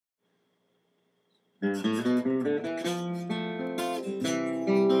There's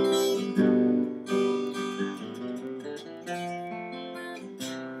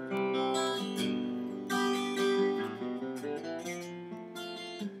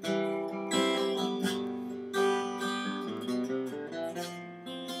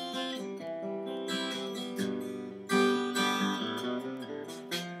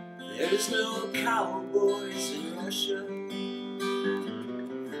no cowboys in Russia.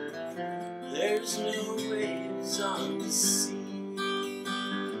 There's no waves on the sea.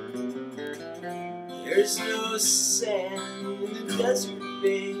 There's no sand in the desert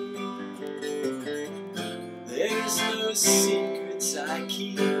bay. There's no secrets I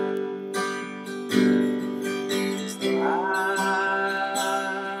keep. Life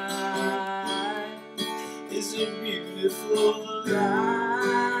is a beautiful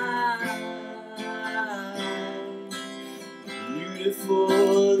life. Beautiful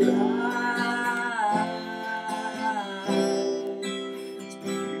life. It's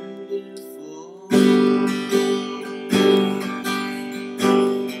beautiful.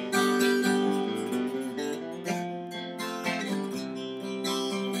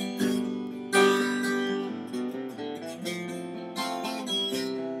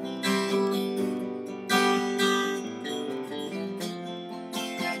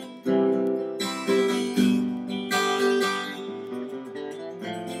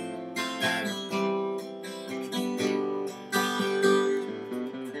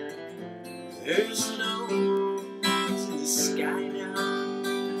 There's no moons in the sky now.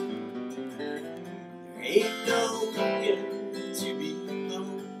 There ain't no wind to be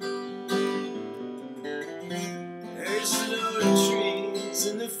blown. There's no trees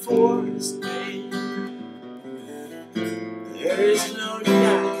in the forest bay. There's no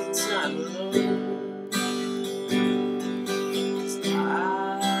nights I'm alone. 'Cause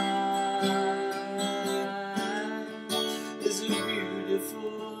life is a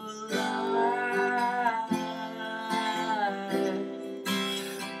beautiful life.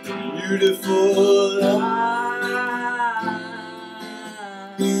 Beautiful life.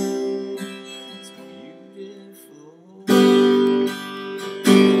 It's beautiful.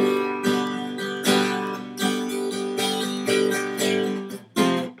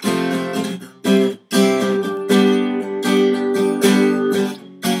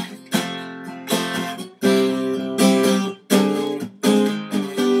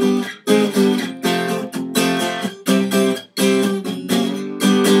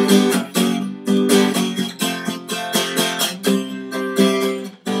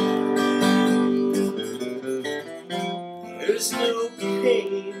 There's no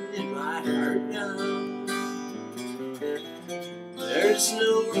pain in my heart now. There's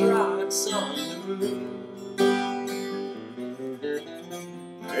no rocks on the moon.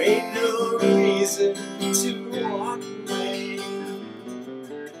 There ain't no reason to walk away.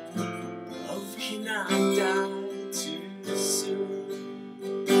 Love cannot die too soon.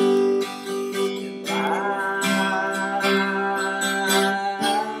 And life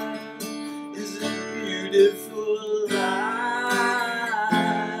is a beautiful life.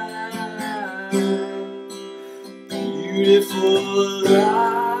 Beautiful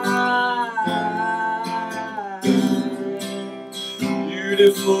life.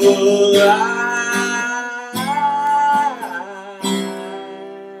 Beautiful life.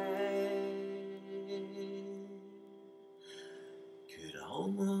 Could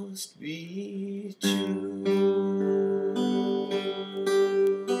almost be true.